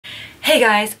Hey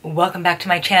guys, welcome back to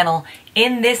my channel.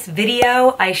 In this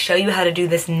video, I show you how to do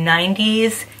this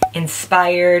 90s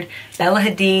inspired Bella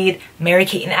Hadid,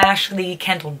 Mary-Kate and Ashley,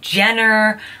 Kendall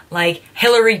Jenner, like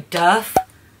Hilary Duff,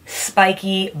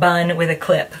 spiky bun with a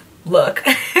clip look.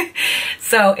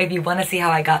 So if you want to see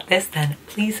how I got this, then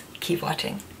please keep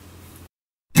watching.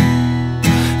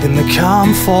 In the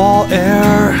calm fall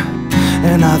air,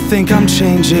 and I think I'm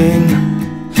changing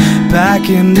back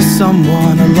into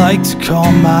someone I like to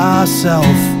call myself.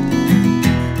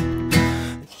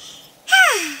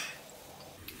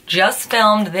 Just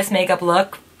filmed this makeup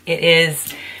look. It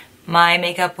is my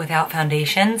makeup without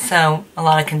foundation, so a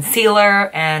lot of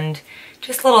concealer and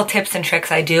just little tips and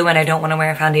tricks I do when I don't want to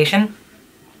wear a foundation.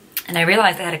 And I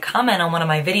realized I had a comment on one of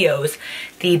my videos,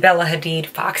 the Bella Hadid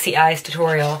Foxy Eyes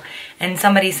tutorial, and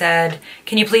somebody said,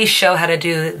 can you please show how to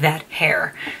do that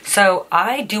hair? So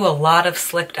I do a lot of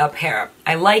slicked up hair.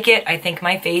 I like it. I think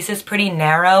my face is pretty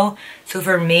narrow, so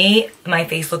for me, my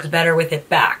face looks better with it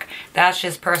back. That's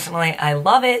just personally, I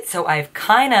love it, so I've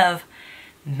kind of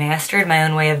mastered my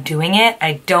own way of doing it.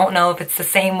 I don't know if it's the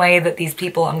same way that these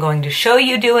people I'm going to show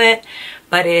you do it,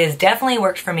 but it has definitely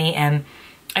worked for me, and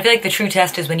I feel like the true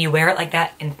test is when you wear it like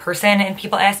that in person and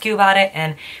people ask you about it,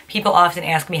 and people often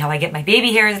ask me how I get my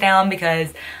baby hairs down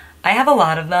because I have a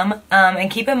lot of them,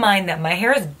 and keep in mind that my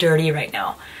hair is dirty right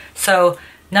now. So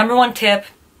number one tip,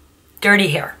 dirty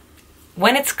hair.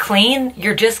 When it's clean,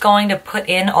 you're just going to put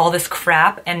in all this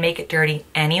crap and make it dirty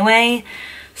anyway.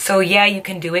 So yeah, you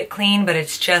can do it clean, but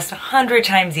it's just 100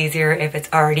 times easier if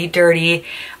it's already dirty.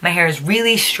 My hair is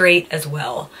really straight as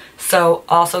well, so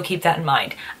also keep that in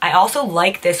mind. I also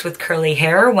like this with curly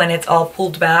hair when it's all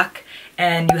pulled back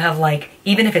and you have, like,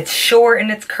 even if it's short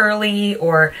and it's curly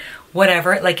or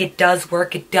whatever, like, it does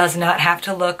work. It does not have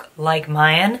to look like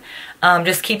mine.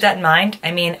 Just keep that in mind.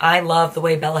 I mean, I love the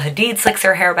way Bella Hadid slicks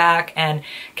her hair back, and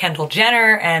Kendall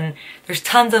Jenner, and there's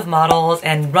tons of models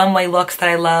and runway looks that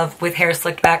I love with hair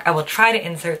slicked back. I will try to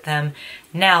insert them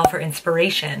now for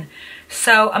inspiration.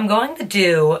 So I'm going to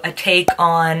do a take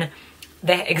on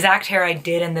the exact hair I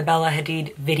did in the Bella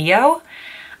Hadid video.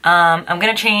 I'm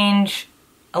gonna change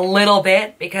a little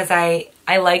bit because I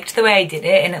liked the way I did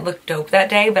it and it looked dope that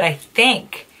day, but I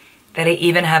think that I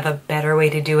even have a better way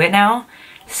to do it now.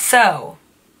 So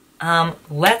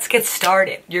let's get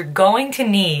started. You're going to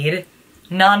need,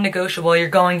 non-negotiable, you're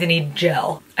going to need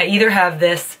gel. I either have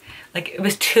this, like, it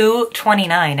was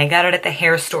 $2.29. I got it at the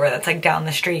hair store that's like down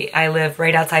the street. I live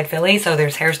right outside Philly, so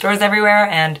there's hair stores everywhere,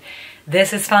 and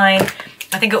this is fine.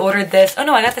 I think I ordered this, oh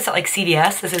no, I got this at like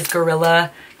CVS. This is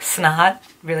Gorilla Snot,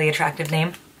 really attractive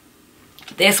name.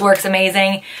 This works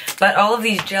amazing, but all of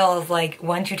these gels, like,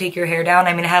 once you take your hair down,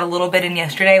 I mean, I had a little bit in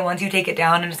yesterday, once you take it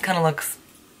down, it just kind of looks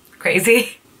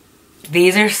crazy.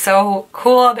 These are so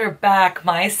cool, they're back.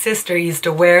 My sister used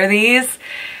to wear these,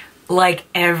 like,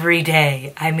 every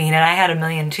day. I mean, and I had a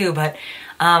million too, but,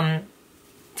 so I'm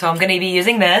gonna be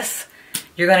using this.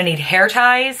 You're gonna need hair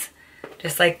ties,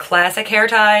 just like classic hair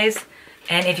ties,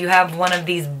 and if you have one of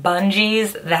these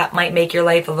bungees, that might make your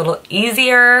life a little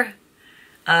easier.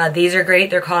 These are great.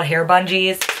 They're called hair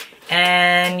bungees.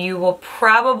 And you will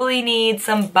probably need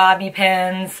some bobby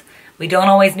pins. We don't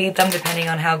always need them depending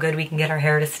on how good we can get our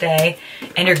hair to stay.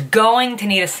 And you're going to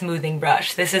need a smoothing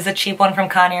brush. This is a cheap one from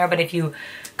Conair, but if you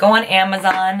go on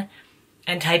Amazon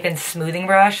and type in smoothing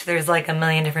brush, there's like a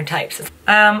million different types.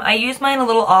 I use mine a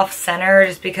little off center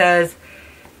just because,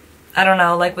 I don't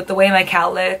know, like with the way my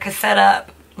cowlick is set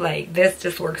up, like, this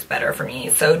just works better for me.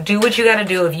 So do what you gotta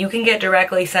do. If you can get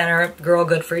directly center, girl,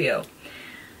 good for you.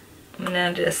 I'm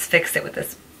gonna just fix it with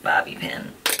this bobby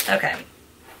pin. Okay.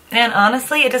 And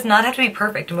honestly, it does not have to be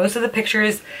perfect. Most of the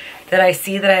pictures that I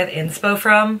see that I have inspo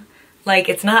from, like,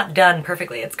 it's not done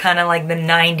perfectly. It's kind of like the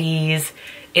 90s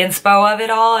inspo of it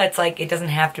all. It's like, it doesn't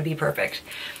have to be perfect.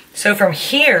 So from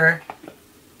here,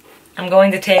 I'm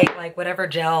going to take, like, whatever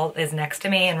gel is next to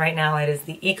me, and right now it is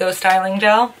the Eco Styling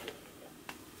Gel.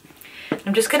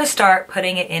 I'm just gonna start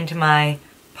putting it into my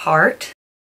part.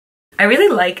 I really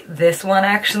like this one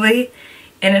actually,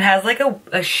 and it has like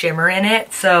a shimmer in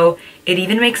it, so it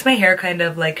even makes my hair kind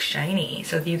of like shiny.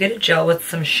 So if you get a gel with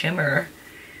some shimmer,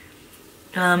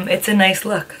 it's a nice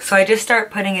look. So I just start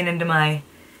putting it into my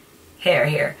hair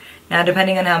here. Now,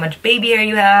 depending on how much baby hair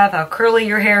you have, how curly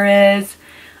your hair is,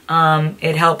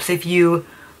 it helps if you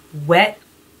wet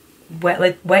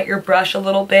your brush a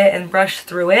little bit and brush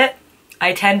through it.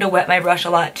 I tend to wet my brush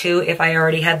a lot too if I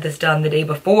already had this done the day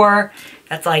before.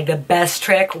 That's like the best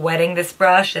trick, wetting this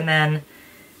brush and then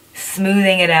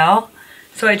smoothing it out.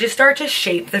 So I just start to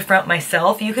shape the front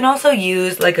myself. You can also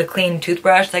use like a clean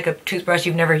toothbrush, like a toothbrush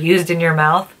you've never used in your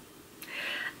mouth.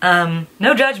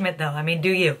 No judgment though, I mean, do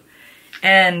you.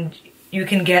 And you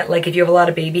can get, like, if you have a lot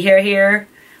of baby hair here,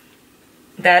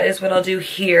 that is what I'll do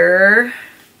here.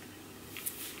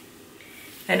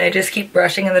 And I just keep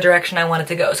brushing in the direction I want it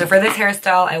to go. So for this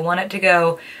hairstyle, I want it to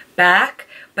go back,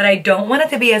 but I don't want it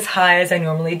to be as high as I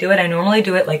normally do it. I normally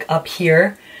do it like up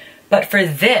here. But for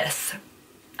this,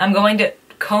 I'm going to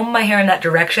comb my hair in that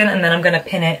direction, and then I'm gonna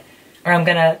pin it, or I'm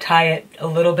gonna tie it a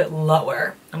little bit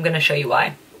lower. I'm gonna show you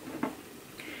why.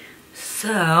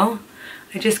 So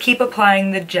I just keep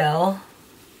applying the gel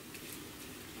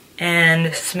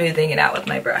and smoothing it out with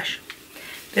my brush.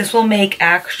 This will make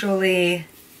actually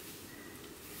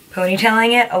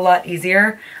ponytailing it a lot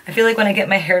easier. I feel like when I get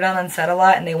my hair done on set a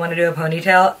lot and they want to do a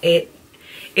ponytail, it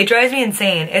drives me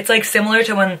insane. It's like similar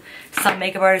to when some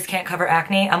makeup artists can't cover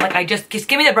acne. I'm like, just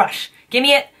give me the brush. Give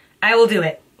me it. I will do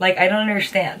it. Like, I don't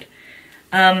understand.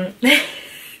 I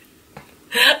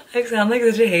sound like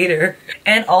such a hater.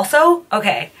 And also,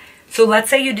 okay, so let's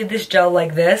say you did this gel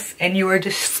like this and you were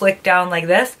just slicked down like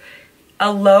this.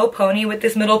 A low pony with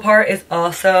this middle part is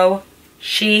also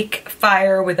chic,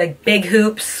 fire, with like big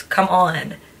hoops. Come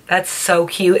on. That's so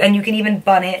cute. And you can even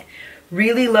bun it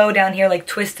really low down here, like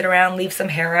twist it around, leave some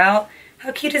hair out.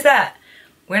 How cute is that?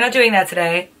 We're not doing that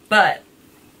today, but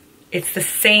it's the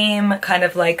same kind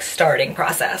of like starting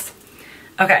process.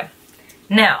 Okay,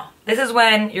 now this is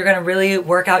when you're gonna really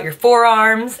work out your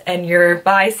forearms and your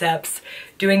biceps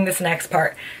doing this next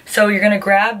part. So you're gonna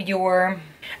grab your,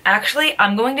 actually,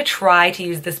 I'm going to try to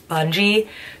use this bungee.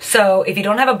 So if you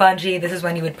don't have a bungee, this is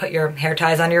when you would put your hair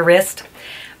ties on your wrist.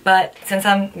 But since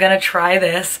I'm gonna try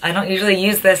this, I don't usually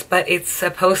use this, but it's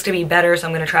supposed to be better, so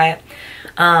I'm gonna try it.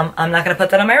 I'm not gonna put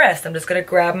that on my wrist. I'm just gonna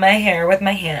grab my hair with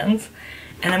my hands,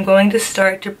 and I'm going to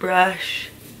start to brush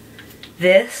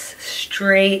this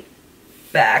straight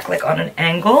back, like on an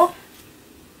angle.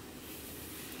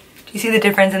 Do you see the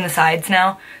difference in the sides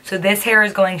now? So this hair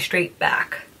is going straight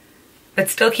back, but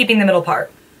still keeping the middle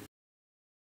part.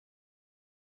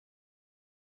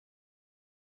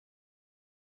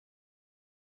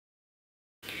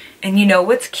 And you know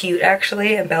what's cute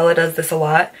actually, and Bella does this a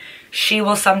lot, she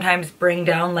will sometimes bring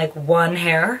down like one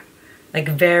hair, like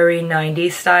very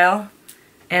 90s style.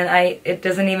 And it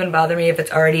doesn't even bother me if it's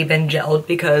already been gelled,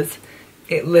 because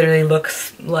it literally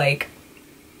looks like,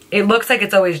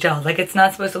 it's always gelled. Like, it's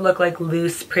not supposed to look like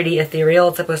loose, pretty, ethereal.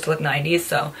 It's supposed to look 90s.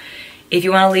 So if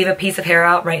you want to leave a piece of hair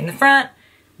out right in the front,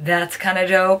 that's kind of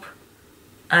dope.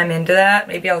 I'm into that.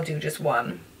 Maybe I'll do just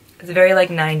one. It's very like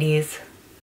 90s.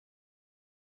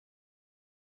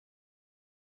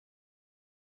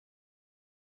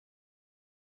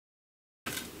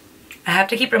 I have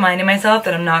to keep reminding myself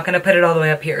that I'm not going to put it all the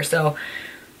way up here. So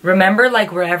remember,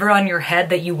 like, wherever on your head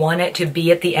that you want it to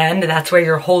be at the end, that's where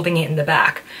you're holding it in the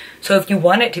back. So if you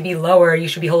want it to be lower, you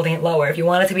should be holding it lower. If you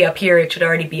want it to be up here, it should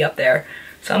already be up there.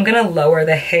 So I'm going to lower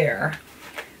the hair,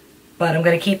 but I'm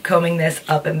going to keep combing this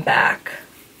up and back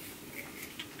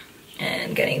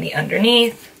and getting the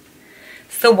underneath.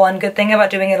 It's the one good thing about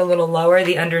doing it a little lower.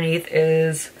 The underneath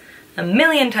is a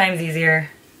million times easier.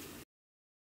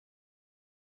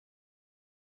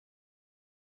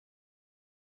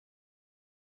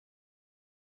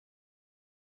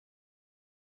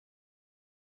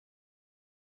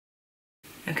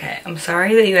 Okay, I'm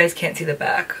sorry that you guys can't see the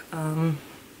back.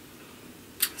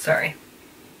 Sorry.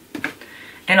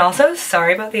 And also,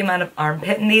 sorry about the amount of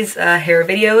armpit in these hair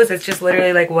videos. It's just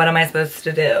literally like, what am I supposed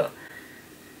to do?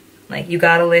 Like, you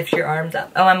gotta lift your arms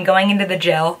up. Oh, I'm going into the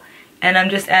gel, and I'm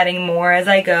just adding more as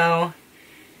I go.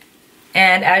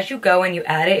 And as you go and you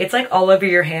add it, it's like all over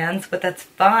your hands, but that's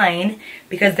fine,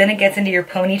 because then it gets into your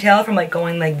ponytail from like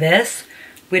going like this,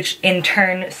 which in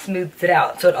turn smooths it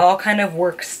out. So it all kind of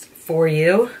works for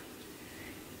you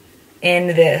in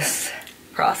this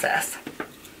process.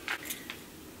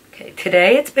 Okay,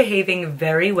 today it's behaving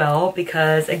very well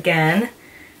because, again,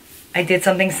 I did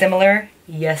something similar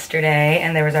yesterday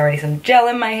and there was already some gel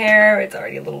in my hair. It's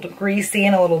already a little greasy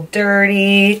and a little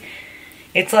dirty.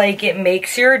 It's like, it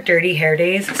makes your dirty hair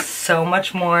days so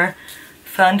much more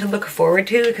fun to look forward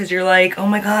to, because you're like, oh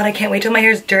my god, I can't wait till my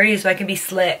hair's dirty so I can be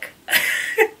slick.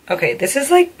 Okay, this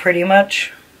is like pretty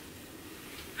much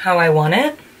how I want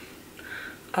it.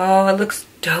 Oh, it looks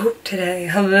dope today.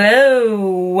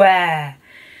 Hello.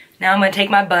 Now I'm gonna take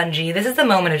my bungee. This is the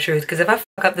moment of truth, because if I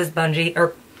fuck up this bungee,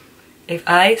 or if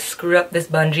I screw up this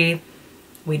bungee,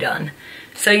 we done.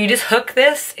 So you just hook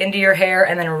this into your hair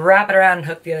and then wrap it around and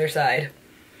hook the other side.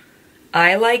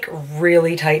 I like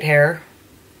really tight hair.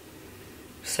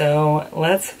 So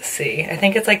let's see. I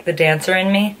think it's like the dancer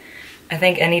in me. I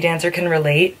think any dancer can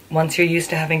relate. Once you're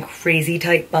used to having crazy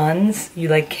tight buns, you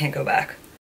like can't go back.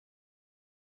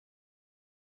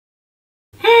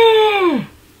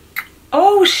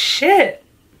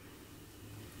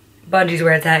 Bungee's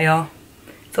where it's at, y'all.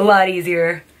 It's a lot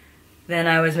easier than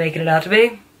I was making it out to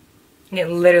be. It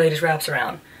literally just wraps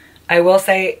around. I will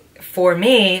say, for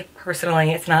me,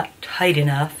 personally, it's not tight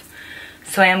enough.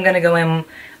 So I am gonna go in,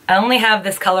 I only have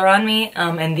this color on me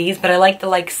and these, but I like the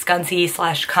scunchie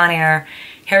 / Conair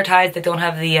hair ties that don't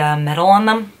have the metal on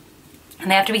them.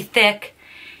 And they have to be thick,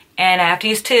 and I have to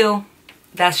use 2.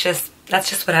 That's just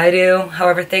what I do.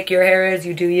 However thick your hair is,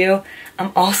 you do you.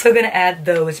 I'm also gonna add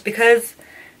those because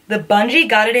the bungee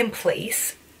got it in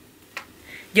place.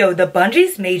 Yo, the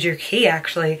bungee's major key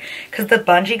actually, because the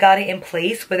bungee got it in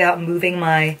place without moving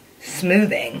my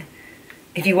smoothing.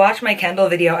 If you watch my Kendall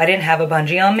video, I didn't have a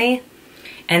bungee on me,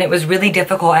 and it was really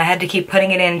difficult. I had to keep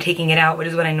putting it in and taking it out, which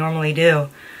is what I normally do.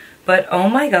 But oh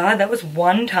my god, that was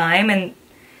one time and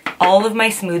all of my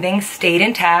smoothing stayed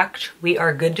intact. We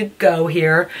are good to go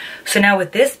here. So now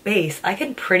with this base, I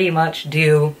can pretty much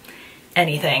do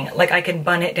anything. Like I can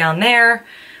bun it down there.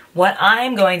 What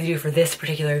I'm going to do for this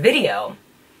particular video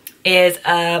is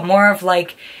more of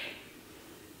like,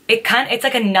 it's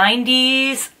like a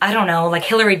 90s, I don't know, like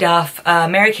Hilary Duff,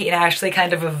 Mary-Kate and Ashley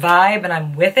kind of a vibe, and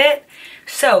I'm with it.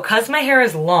 So, cause my hair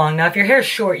is long, now if your hair is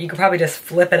short, you could probably just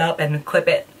flip it up and clip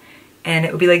it, and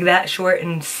it would be like that short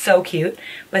and so cute.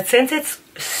 But since it's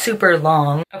super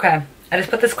long, okay, I just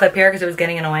put this clip here because it was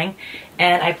getting annoying,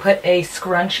 and I put a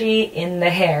scrunchie in the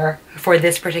hair for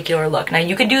this particular look. Now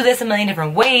you could do this a million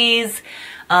different ways.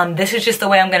 This is just the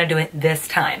way I'm gonna do it this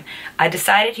time. I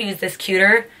decided to use this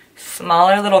cuter,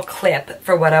 smaller little clip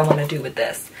for what I wanna do with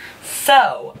this.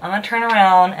 So, I'm gonna turn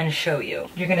around and show you.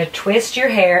 You're gonna twist your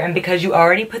hair, and because you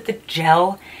already put the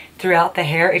gel throughout the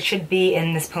hair, it should be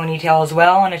in this ponytail as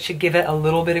well, and it should give it a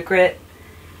little bit of grit.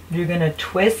 You're gonna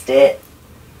twist it,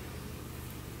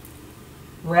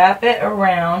 wrap it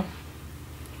around.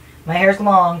 My hair's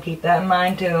long, keep that in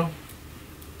mind too.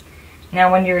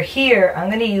 Now when you're here, I'm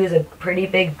gonna use a pretty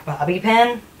big bobby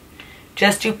pin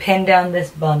just to pin down this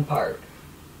bun part.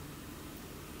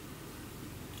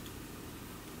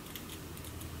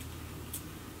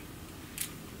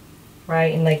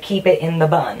 Right, and like keep it in the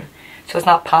bun so it's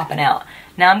not popping out.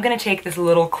 Now I'm gonna take this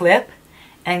little clip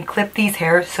and clip these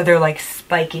hairs so they're like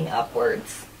spiking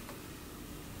upwards.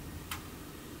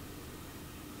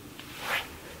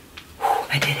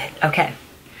 I did it. Okay.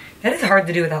 That is hard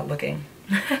to do without looking.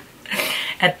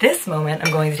 At this moment,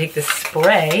 I'm going to take this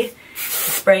spray to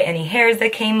spray any hairs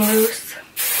that came loose.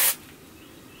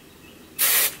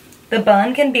 The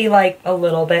bun can be like a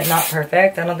little bit not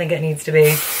perfect. I don't think it needs to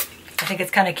be. I think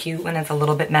it's kind of cute when it's a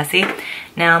little bit messy.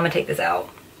 Now I'm gonna take this out.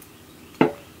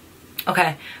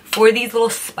 Okay, for these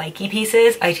little spiky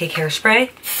pieces, I take hairspray,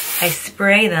 I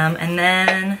spray them, and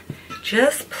then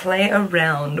just play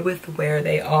around with where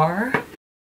they are.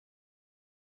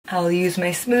 I'll use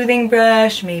my smoothing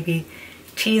brush, maybe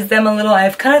tease them a little. I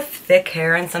have kind of thick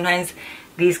hair, and sometimes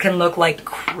these can look like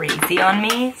crazy on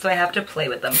me, so I have to play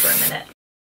with them for a minute.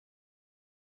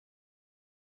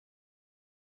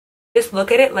 Just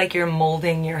look at it like you're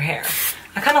molding your hair.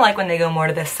 I kind of like when they go more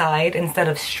to the side instead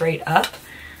of straight up.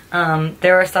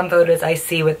 There are some photos I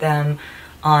see with them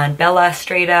on Bella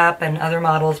straight up and other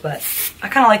models, but I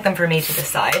kind of like them for me to the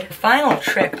side. The final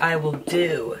trick I will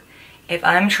do if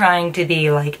I'm trying to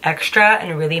be like extra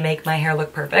and really make my hair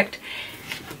look perfect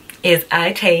is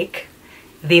I take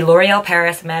the L'Oreal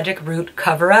Paris Magic Root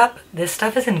Cover Up. This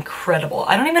stuff is incredible.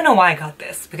 I don't even know why I got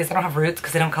this because I don't have roots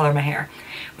because I don't color my hair.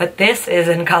 But this is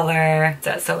in color,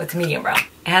 so it's medium brown.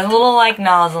 It has a little like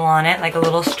nozzle on it, like a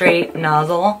little straight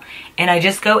nozzle. And I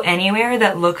just go anywhere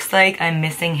that looks like I'm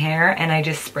missing hair and I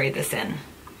just spray this in.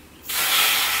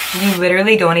 You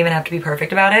literally don't even have to be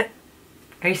perfect about it.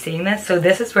 Are you seeing this? So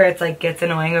this is where it's like gets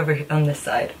annoying over on this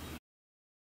side.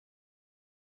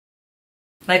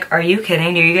 Like, are you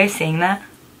kidding? Are you guys seeing that?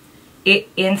 It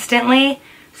instantly,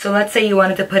 so let's say you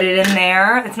wanted to put it in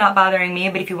there. It's not bothering me,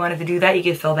 but if you wanted to do that, you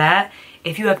could fill that.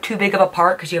 If you have too big of a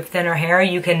part because you have thinner hair,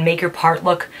 you can make your part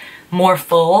look more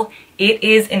full. It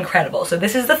is incredible. So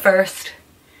this is the first.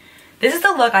 This is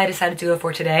the look I decided to go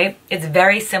for today. It's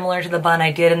very similar to the bun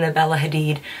I did in the Bella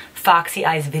Hadid Foxy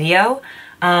Eyes video.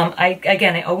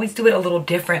 I always do it a little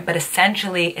different, but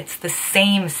essentially it's the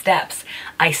same steps.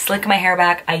 I slick my hair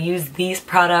back. I use these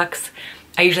products.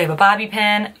 I usually have a bobby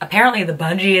pin. Apparently the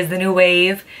Bungee is the new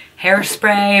wave.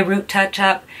 Hairspray, root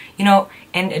touch-up, you know,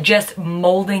 and just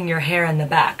molding your hair in the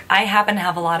back. I happen to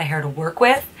have a lot of hair to work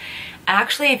with.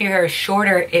 Actually, if your hair is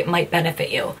shorter, it might benefit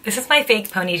you. This is my fake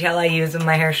ponytail I use when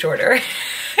my hair is shorter.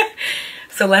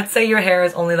 So let's say your hair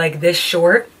is only like this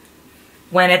short.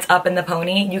 When it's up in the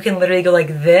pony, you can literally go like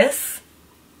this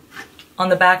on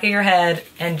the back of your head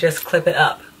and just clip it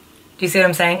up. Do you see what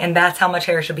I'm saying? And that's how much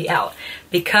hair should be out.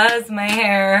 Because my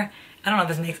hair, I don't know if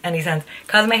this makes any sense,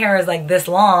 because my hair is like this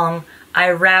long, I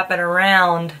wrap it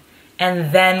around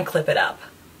and then clip it up.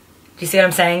 Do you see what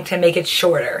I'm saying? To make it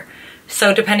shorter.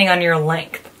 So depending on your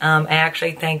length, I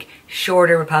actually think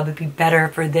shorter would probably be better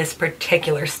for this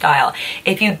particular style.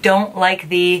 If you don't like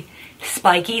the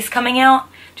spikies coming out,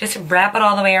 just wrap it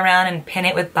all the way around and pin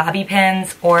it with bobby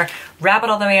pins, or wrap it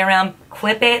all the way around,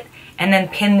 clip it, and then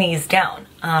pin these down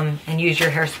and use your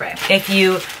hairspray. If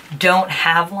you don't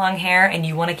have long hair and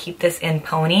you want to keep this in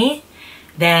pony,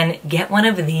 then get one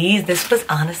of these. This was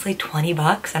honestly 20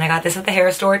 bucks, and I got this at the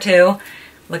hair store too.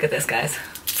 Look at this, guys.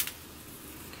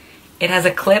 It has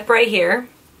a clip right here.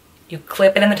 You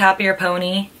clip it in the top of your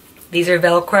pony. These are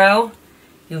Velcro.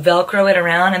 You Velcro it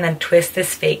around and then twist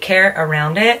this fake hair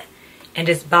around it and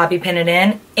just bobby pin it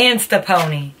in. Insta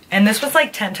pony. And this was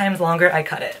like 10 times longer. I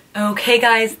cut it. Okay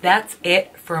guys, that's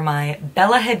it for my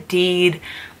Bella Hadid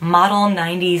model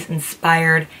 90s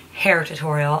inspired hair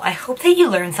tutorial. I hope that you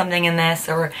learned something in this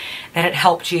or that it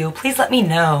helped you. Please let me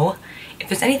know if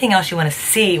there's anything else you want to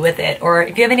see with it, or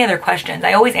if you have any other questions.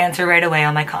 I always answer right away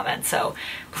on my comments, so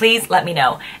please let me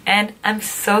know. And I'm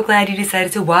so glad you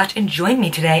decided to watch and join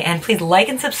me today, and please like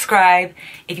and subscribe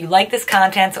if you like this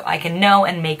content so I can know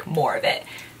and make more of it.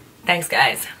 Thanks,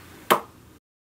 guys.